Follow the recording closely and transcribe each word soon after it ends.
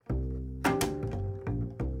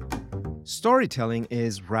Storytelling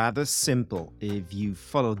is rather simple if you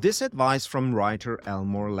follow this advice from writer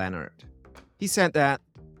Elmore Leonard. He said that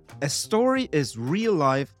a story is real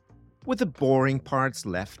life with the boring parts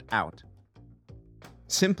left out.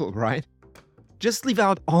 Simple, right? Just leave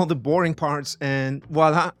out all the boring parts and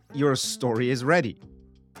voila, your story is ready.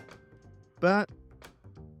 But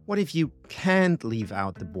what if you can't leave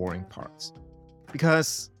out the boring parts?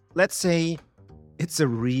 Because let's say it's a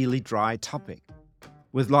really dry topic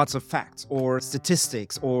with lots of facts or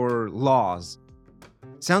statistics or laws.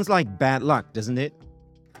 Sounds like bad luck, doesn't it?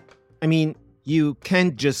 I mean, you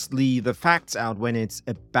can't just leave the facts out when it's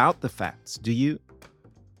about the facts, do you?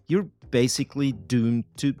 You're basically doomed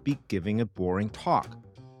to be giving a boring talk.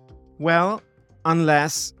 Well,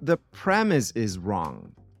 unless the premise is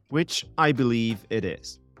wrong, which I believe it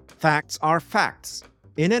is. Facts are facts.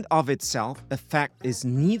 In and of itself, a fact is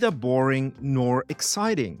neither boring nor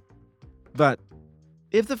exciting. But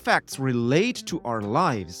if the facts relate to our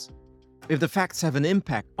lives, if the facts have an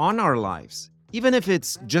impact on our lives, even if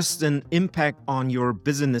it's just an impact on your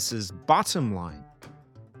business's bottom line,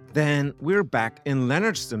 then we're back in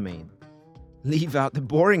Leonard's domain. Leave out the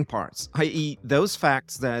boring parts, i.e. those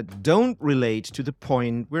facts that don't relate to the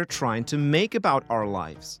point we're trying to make about our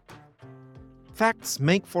lives. Facts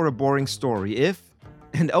make for a boring story if,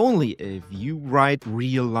 and only if, you write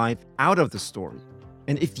real life out of the story.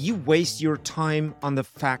 And if you waste your time on the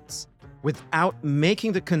facts without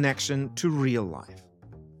making the connection to real life.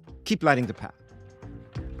 Keep lighting the path.